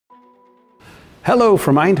Hello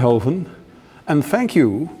from Eindhoven, and thank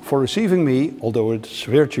you for receiving me, although it's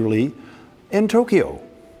virtually, in Tokyo.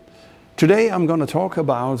 Today I'm going to talk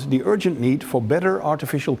about the urgent need for better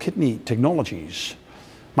artificial kidney technologies.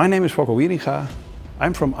 My name is Fokko Wieringa.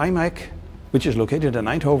 I'm from IMEC, which is located in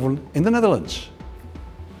Eindhoven in the Netherlands.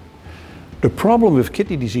 The problem with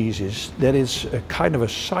kidney disease is that it's a kind of a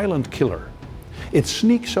silent killer. It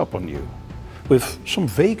sneaks up on you with some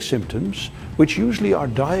vague symptoms, which usually are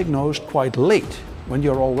diagnosed quite late when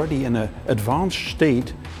you're already in an advanced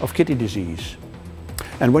state of kidney disease.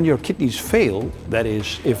 And when your kidneys fail, that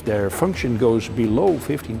is, if their function goes below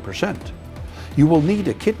 15%, you will need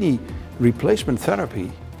a kidney replacement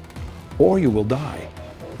therapy or you will die.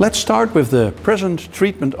 Let's start with the present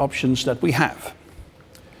treatment options that we have.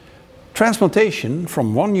 Transplantation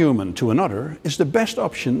from one human to another is the best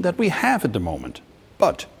option that we have at the moment.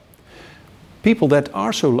 But people that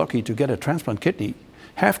are so lucky to get a transplant kidney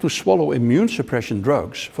have to swallow immune suppression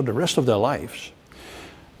drugs for the rest of their lives.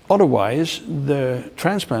 Otherwise, the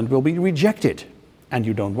transplant will be rejected, and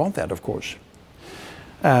you don't want that, of course.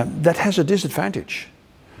 That has a disadvantage.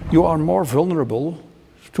 You are more vulnerable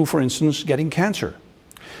to, for instance, getting cancer.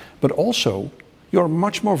 But also, you're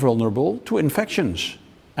much more vulnerable to infections.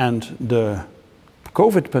 And the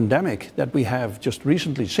COVID pandemic that we have just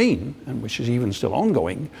recently seen, and which is even still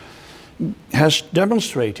ongoing, has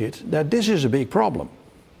demonstrated that this is a big problem.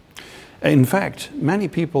 In fact, many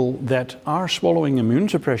people that are swallowing immune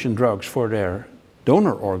suppression drugs for their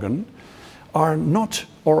donor organ are not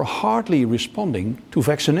or hardly responding to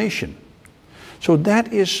vaccination. So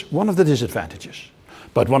that is one of the disadvantages.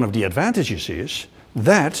 But one of the advantages is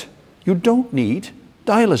that you don't need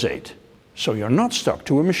dialysate. So you're not stuck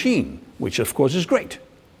to a machine, which of course is great.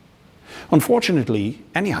 Unfortunately,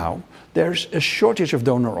 anyhow, there's a shortage of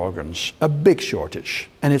donor organs, a big shortage,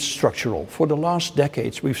 and it's structural. For the last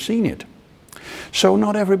decades we've seen it. So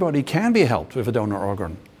not everybody can be helped with a donor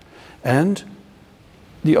organ. And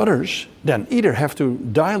the others then either have to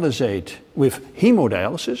dialysate with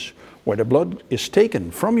hemodialysis, where the blood is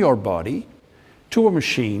taken from your body to a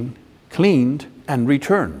machine, cleaned and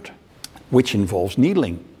returned, which involves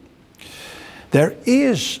needling. There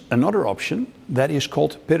is another option that is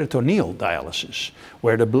called peritoneal dialysis,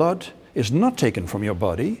 where the blood is not taken from your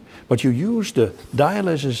body, but you use the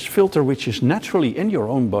dialysis filter which is naturally in your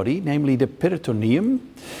own body, namely the peritoneum,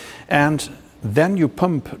 and then you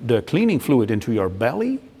pump the cleaning fluid into your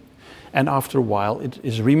belly, and after a while it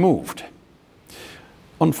is removed.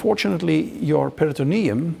 Unfortunately, your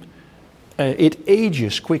peritoneum, it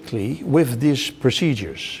ages quickly with these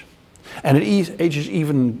procedures. And it ages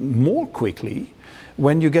even more quickly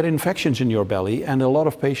when you get infections in your belly, and a lot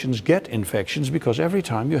of patients get infections because every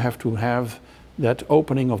time you have to have that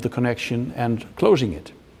opening of the connection and closing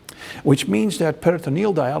it. Which means that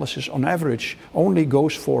peritoneal dialysis on average only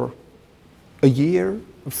goes for a year,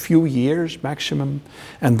 a few years maximum,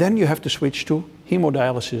 and then you have to switch to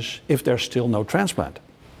hemodialysis if there's still no transplant.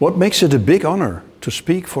 What makes it a big honor to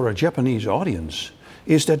speak for a Japanese audience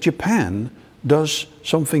is that Japan does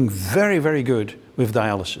something very, very good with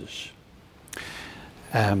dialysis.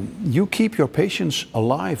 You keep your patients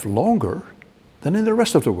alive longer than in the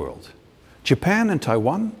rest of the world. Japan and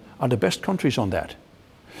Taiwan are the best countries on that.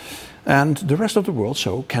 And the rest of the world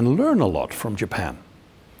so can learn a lot from Japan.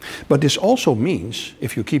 But this also means,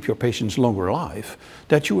 if you keep your patients longer alive,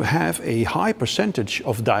 that you have a high percentage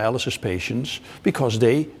of dialysis patients because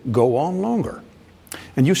they go on longer.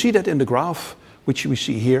 And you see that in the graph which we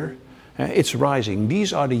see here. It's rising.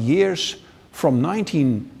 These are the years from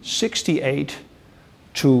 1968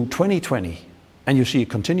 to 2020, and you see a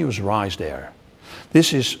continuous rise there.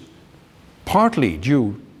 This is partly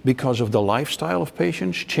due because of the lifestyle of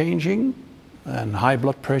patients changing, and high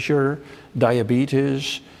blood pressure,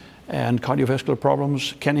 diabetes, and cardiovascular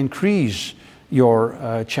problems can increase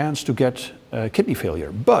your chance to get kidney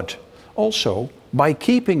failure. But also, by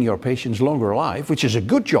keeping your patients longer alive, which is a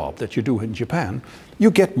good job that you do in Japan,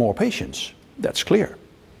 you get more patients. That's clear.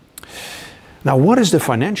 Now, what is the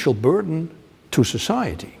financial burden to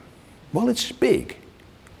society? Well, it's big.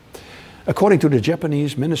 According to the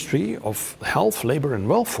Japanese Ministry of Health, Labor and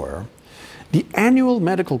Welfare, the annual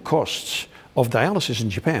medical costs of dialysis in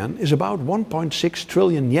Japan is about 1.6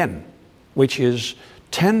 trillion yen, which is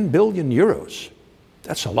 10 billion euros.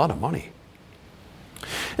 That's a lot of money.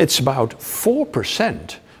 It's about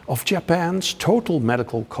 4% of Japan's total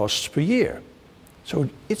medical costs per year. So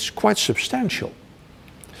it's quite substantial.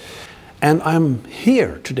 And I'm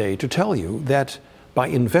here today to tell you that by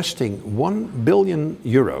investing 1 billion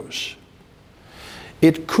euros,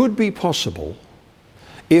 it could be possible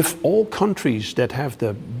If all countries that have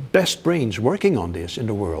the best brains working on this in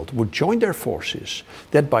the world would join their forces,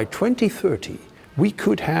 that by 2030 we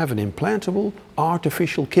could have an implantable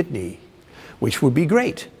artificial kidney, which would be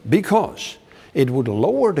great because it would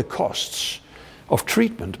lower the costs of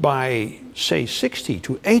treatment by, say, 60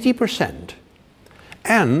 to 80%,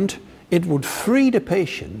 and it would free the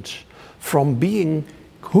patient from being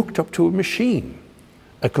hooked up to a machine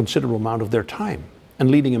a considerable amount of their time and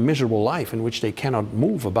leading a miserable life in which they cannot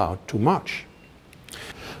move about too much.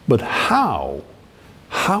 But how?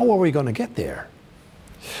 How are we going to get there?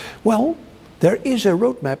 Well, there is a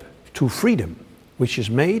roadmap to freedom, which is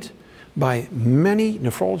made by many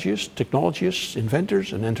nephrologists, technologists,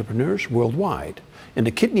 inventors and entrepreneurs worldwide in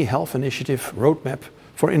the Kidney Health Initiative Roadmap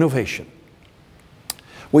for Innovation.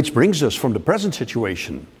 Which brings us from the present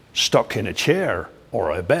situation, stuck in a chair or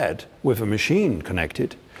a bed with a machine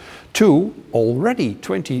connected, to already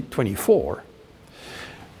 2024,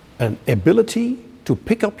 an ability to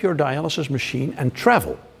pick up your dialysis machine and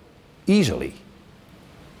travel easily.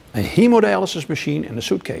 A hemodialysis machine in a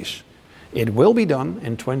suitcase. It will be done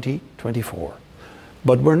in 2024.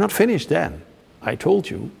 But we're not finished then. I told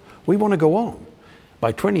you, we want to go on.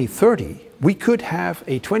 By 2030, we could have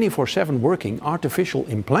a 24/7 working artificial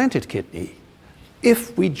implanted kidney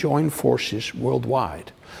if we join forces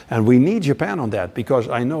worldwide. And we need Japan on that because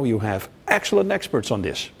I know you have excellent experts on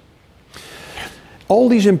this. All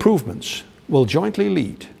these improvements will jointly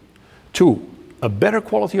lead to a better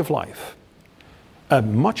quality of life, a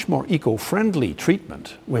much more eco-friendly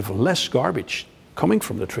treatment with less garbage coming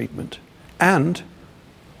from the treatment, and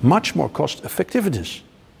much more cost effectiveness.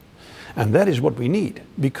 And that is what we need,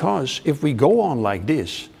 because if we go on like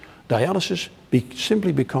this, dialysis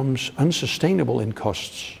simply becomes unsustainable in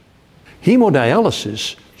costs.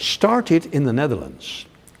 Hemodialysis started in the Netherlands.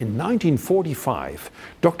 In 1945,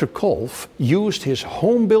 Dr. Kolff used his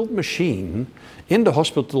home-built machine in the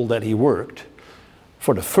hospital that he worked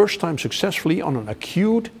for the first time successfully on an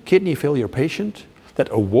acute kidney failure patient that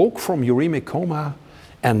awoke from uremic coma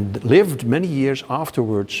and lived many years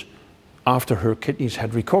afterwards after her kidneys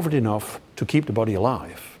had recovered enough to keep the body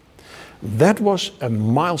alive. That was a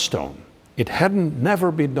milestone. It hadn't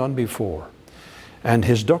never been done before. And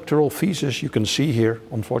his doctoral thesis, you can see here,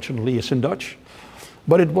 unfortunately, is in Dutch,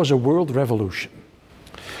 but it was a world revolution.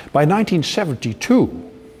 By 1972,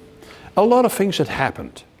 a lot of things had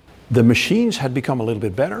happened. The machines had become a little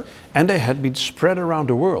bit better, and they had been spread around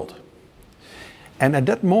the world. And at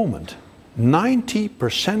that moment,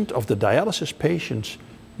 90% of the dialysis patients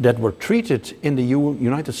that were treated in the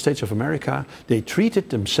United States of America, they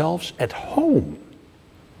treated themselves at home.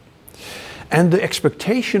 And the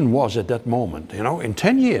expectation was at that moment, you know, in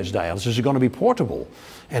 10 years dialysis is going to be portable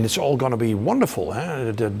and it's all going to be wonderful.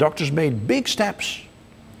 The doctors made big steps.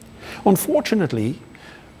 Unfortunately,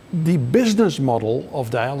 the business model of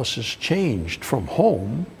dialysis changed from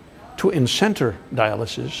home to in-center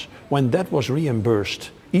dialysis when that was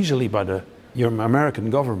reimbursed easily by the American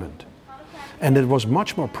government. And it was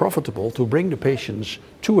much more profitable to bring the patients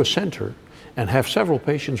to a center and have several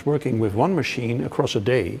patients working with one machine across a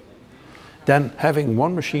day than having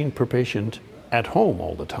one machine per patient at home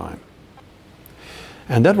all the time.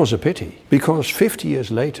 And that was a pity, because 50 years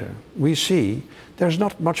later we see there's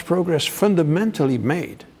not much progress fundamentally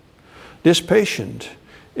made. This patient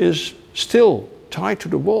is still tied to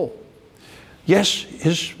the wall. Yes,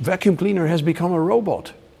 his vacuum cleaner has become a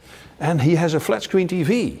robot and he has a flat screen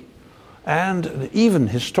TV. And even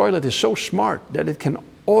his toilet is so smart that it can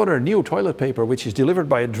order new toilet paper which is delivered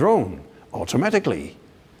by a drone automatically.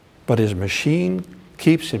 But his machine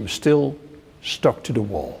keeps him still stuck to the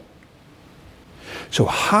wall. So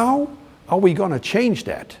how are we going to change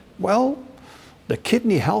that? Well, the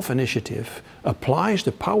Kidney Health Initiative applies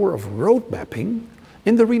the power of road mapping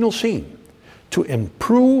in the renal scene to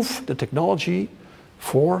improve the technology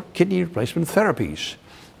for kidney replacement therapies.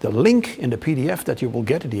 The link in the PDF that you will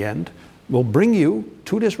get at the end will bring you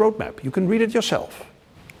to this roadmap. You can read it yourself.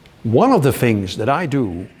 One of the things that I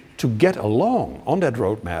do to get along on that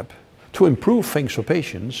roadmap to improve things for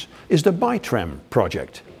patients is the BiTram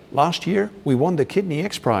project. Last year we won the Kidney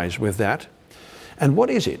X Prize with that. And what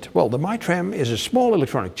is it? Well, the BiTram is a small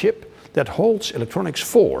electronic chip that holds electronics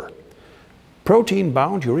for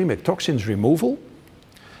protein-bound uremic toxins removal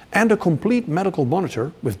and a complete medical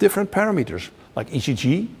monitor with different parameters like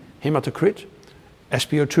ECG, hematocrit,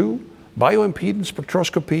 SpO2, bioimpedance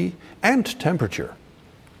spectroscopy and temperature.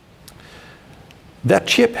 That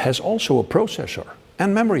chip has also a processor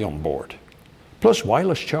and memory on board, plus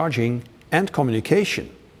wireless charging and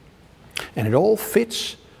communication. And it all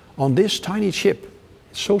fits on this tiny chip.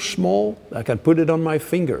 It's so small I can put it on my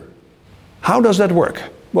finger. How does that work?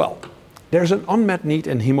 Well, there's an unmet need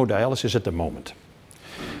in hemodialysis at the moment.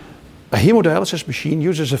 A hemodialysis machine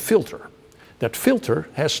uses a filter. That filter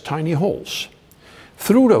has tiny holes.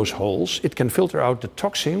 Through those holes, it can filter out the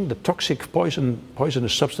toxin, the toxic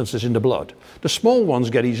poisonous substances in the blood. The small ones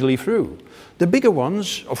get easily through. The bigger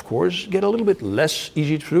ones, of course, get a little bit less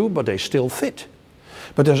easy through, but they still fit.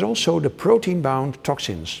 But there's also the protein-bound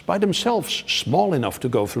toxins, by themselves small enough to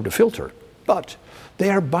go through the filter. But they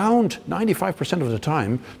are bound 95% of the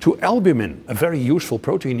time to albumin, a very useful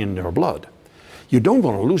protein in your blood. You don't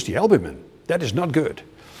want to lose the albumin. That is not good.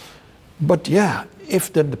 But yeah,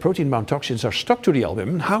 if then the protein-bound toxins are stuck to the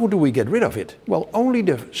albumin, how do we get rid of it? Well, only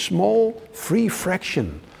the small free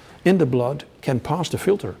fraction in the blood can pass the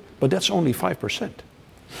filter, but that's only 5%.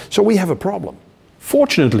 So we have a problem.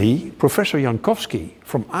 Fortunately, Professor Jankowski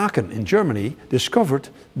from Aachen in Germany discovered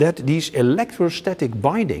that these electrostatic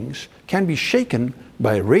bindings can be shaken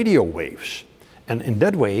by radio waves, and in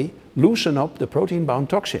that way loosen up the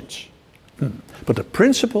protein-bound toxins. But the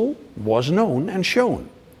principle was known and shown.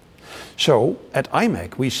 So at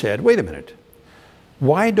IMEC we said, wait a minute,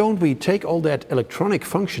 why don't we take all that electronic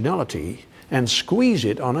functionality and squeeze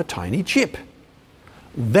it on a tiny chip?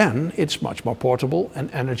 Then it's much more portable and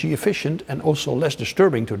energy efficient and also less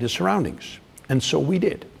disturbing to the surroundings. And so we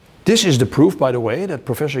did. This is the proof, by the way, that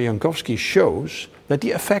Professor Jankowski shows that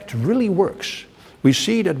the effect really works. We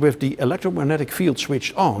see that with the electromagnetic field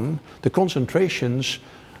switched on, the concentrations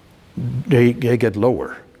they get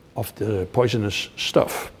lower of the poisonous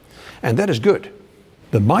stuff. And that is good.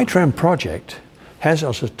 The MyTram project has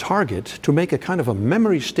as a target to make a kind of a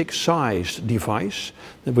memory stick sized device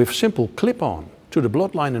that with simple clip-on to the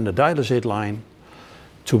blood line and the dialysate line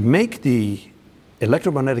to make the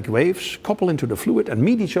electromagnetic waves couple into the fluid and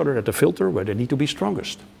meet each other at the filter where they need to be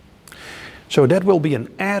strongest. So that will be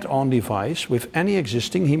an add-on device with any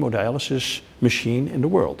existing hemodialysis machine in the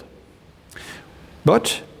world.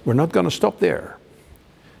 But we're not going to stop there.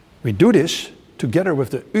 We do this together with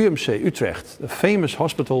the UMC Utrecht, the famous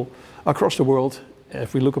hospital across the world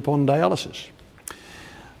if we look upon dialysis.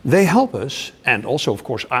 They help us, and also of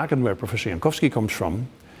course Aachen, where Professor Jankowski comes from,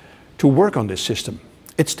 to work on this system.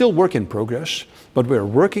 It's still work in progress, but we're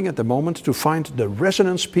working at the moment to find the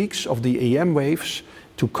resonance peaks of the EM waves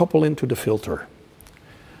to couple into the filter.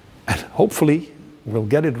 And hopefully we'll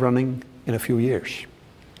get it running in a few years.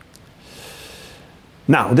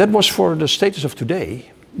 Now, that was for the status of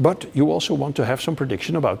today, but you also want to have some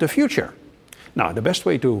prediction about the future. Now, the best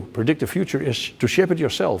way to predict the future is to shape it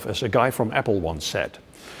yourself, as a guy from Apple once said.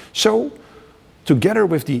 So, together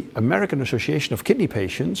with the American Association of Kidney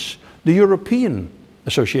Patients, the European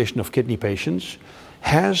Association of Kidney Patients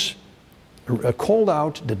has called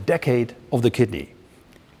out the decade of the kidney.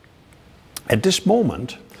 At this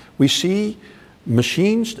moment, we see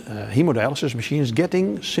machines, hemodialysis machines,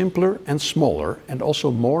 getting simpler and smaller and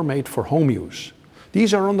also more made for home use.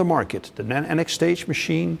 These are on the market, the NX Stage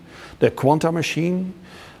machine, the Quanta machine,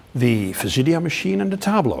 the Visidia machine and the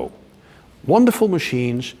Tableau. Wonderful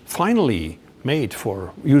machines, finally made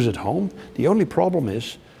for use at home. The only problem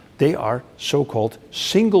is they are so-called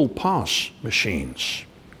single-pass machines.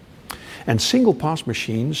 And single-pass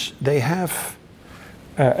machines, they have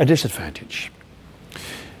a disadvantage.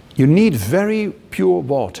 You need very pure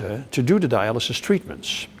water to do the dialysis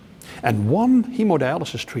treatments. And one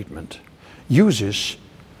hemodialysis treatment uses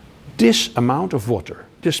this amount of water,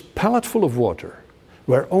 this pallet full of water,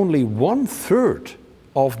 where only 1/3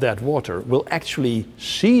 of that water will actually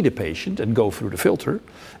see the patient and go through the filter,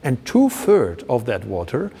 and 2/3 of that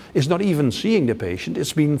water is not even seeing the patient,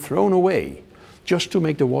 it's being thrown away just to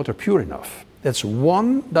make the water pure enough. That's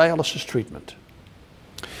one dialysis treatment.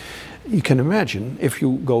 You can imagine if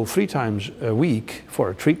you go 3 times a week for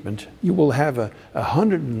a treatment, you will have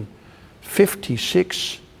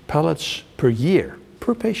 156 pallets per year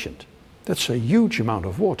per patient. That's a huge amount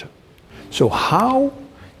of water. So how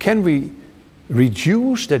can we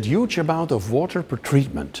reduce that huge amount of water per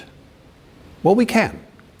treatment? Well, we can.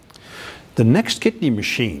 The next kidney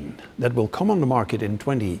machine that will come on the market in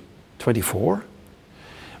 2024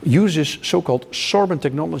 uses so-called sorbent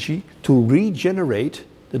technology to regenerate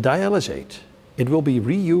the dialysate. It will be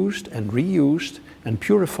reused and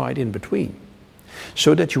purified in between,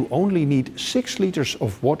 so that you only need 6 liters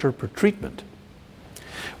of water per treatment,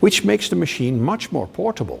 which makes the machine much more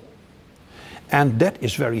portable. And that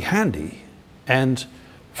is very handy. And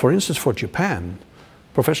for instance, for Japan,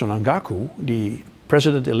 Professor Nangaku, the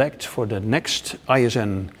president-elect for the next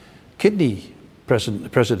ISN kidney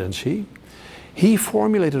presidency, he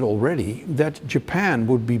formulated already that Japan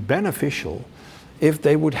would be beneficial if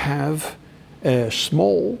they would have a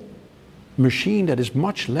small machine that is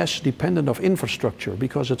much less dependent of infrastructure,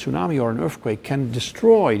 because a tsunami or an earthquake can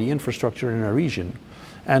destroy the infrastructure in a region,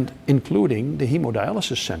 and including the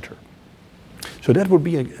hemodialysis center. So that would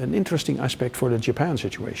be an interesting aspect for the Japan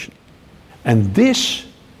situation. And this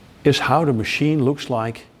is how the machine looks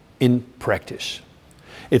like in practice.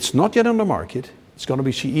 It's not yet on the market. It's going to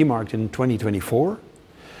be CE marked in 2024.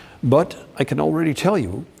 But I can already tell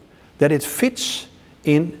you that it fits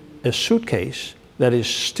in a suitcase that is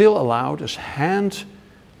still allowed as hand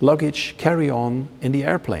luggage carry-on in the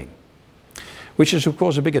airplane, which is of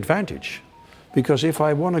course a big advantage, because if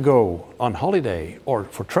I want to go on holiday or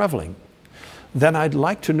for traveling, then I'd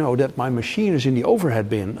like to know that my machine is in the overhead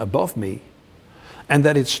bin above me and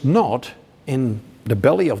that it's not in the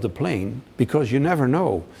belly of the plane, because you never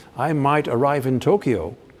know. I might arrive in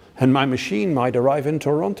Tokyo and my machine might arrive in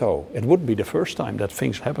Toronto. It wouldn't be the first time that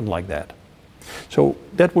things happen like that. So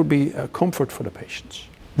that would be a comfort for the patients.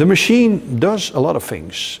 The machine does a lot of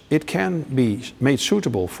things. It can be made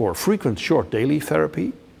suitable for frequent short daily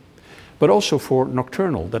therapy, but also for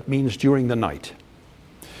nocturnal, that means during the night.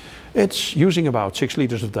 It's using about 6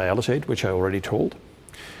 liters of dialysate, which I already told.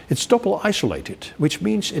 It's double isolated, which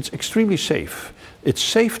means it's extremely safe. Its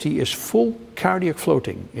safety is full cardiac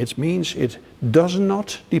floating. It means it does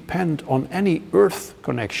not depend on any earth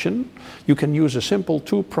connection. You can use a simple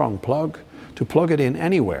 2-prong plug to plug it in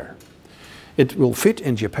anywhere. It will fit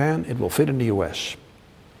in Japan, it will fit in the US.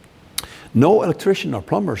 No electrician or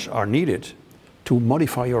plumbers are needed to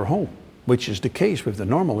modify your home, which is the case with the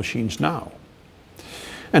normal machines now.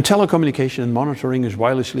 And telecommunication and monitoring is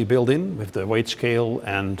wirelessly built in with the weight scale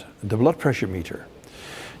and the blood pressure meter.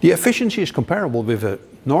 The efficiency is comparable with a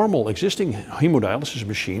normal existing hemodialysis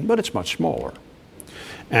machine, but it's much smaller.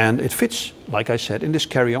 And it fits, like I said, in this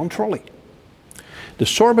carry-on trolley. The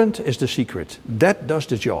sorbent is the secret. That does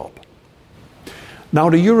the job. Now,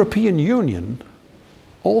 the European Union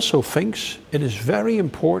also thinks it is very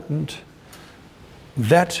important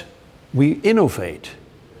that we innovate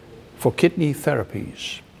for kidney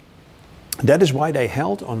therapies. That is why they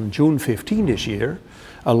held on June 15 this year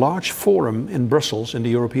a large forum in Brussels in the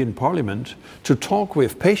European Parliament to talk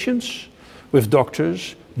with patients, with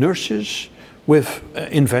doctors, nurses, with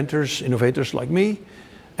inventors, innovators like me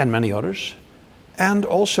and many others, and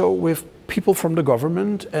also with people from the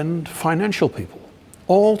government and financial people,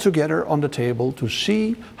 all together on the table to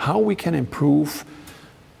see how we can improve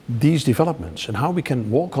these developments and how we can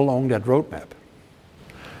walk along that roadmap.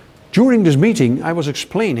 During this meeting, I was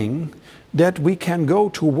explaining that we can go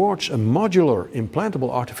towards a modular implantable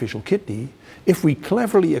artificial kidney if we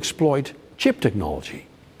cleverly exploit chip technology.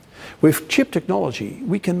 With chip technology,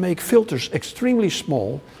 we can make filters extremely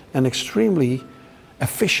small and extremely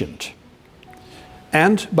efficient.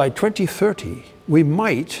 And by 2030, we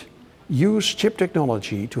might use chip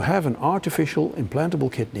technology to have an artificial implantable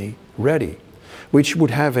kidney ready, which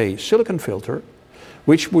would have a silicon filter,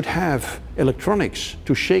 which would have electronics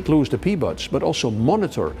to shake loose the P-buds, but also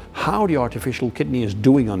monitor how the artificial kidney is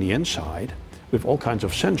doing on the inside with all kinds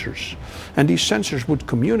of sensors. And these sensors would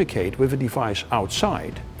communicate with a device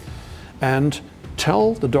outside and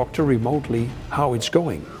tell the doctor remotely how it's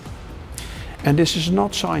going. And this is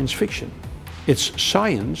not science fiction. It's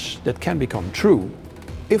science that can become true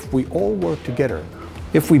if we all work together.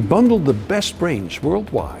 If we bundle the best brains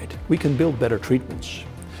worldwide, we can build better treatments.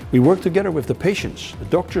 We work together with the patients, the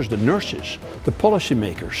doctors, the nurses, the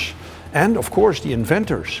policymakers, and of course the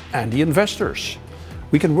inventors and the investors.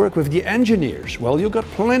 We can work with the engineers. Well, you've got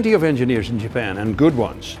plenty of engineers in Japan, and good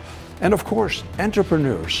ones. And of course,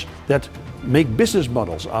 entrepreneurs that make business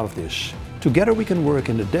models out of this. Together we can work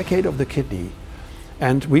in the decade of the kidney,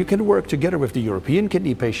 and we can work together with the European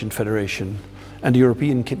Kidney Patient Federation and the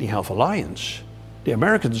European Kidney Health Alliance. The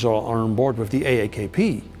Americans are on board with the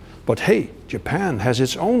AAKP. But hey, Japan has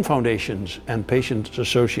its own foundations and patient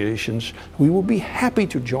associations. We will be happy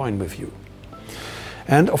to join with you.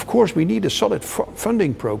 And of course, we need a solid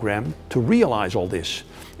funding program to realize all this.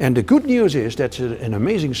 And the good news is that an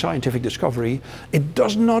amazing scientific discovery. It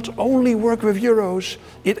does not only work with euros,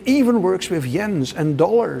 it even works with yens and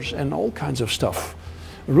dollars and all kinds of stuff.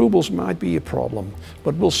 Rubles might be a problem,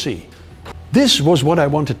 but we'll see. This was what I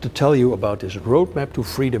wanted to tell you about this roadmap to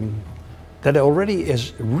freedom that already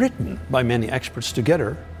is written by many experts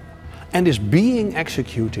together and is being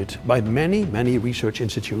executed by many, many research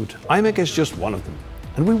institutes. IMEC is just one of them,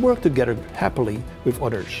 and we work together happily with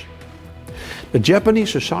others. The Japanese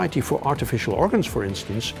Society for Artificial Organs, for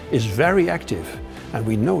instance, is very active, and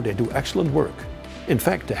we know they do excellent work. In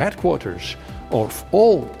fact, the headquarters of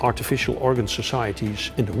all artificial organ societies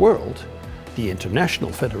in the world, the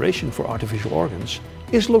International Federation for Artificial Organs,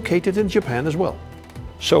 is located in Japan as well.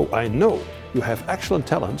 So I know you have excellent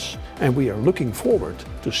talents and we are looking forward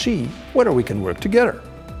to see whether we can work together.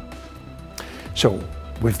 So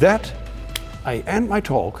with that, I end my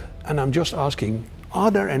talk and I'm just asking,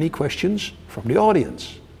 are there any questions from the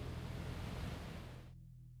audience?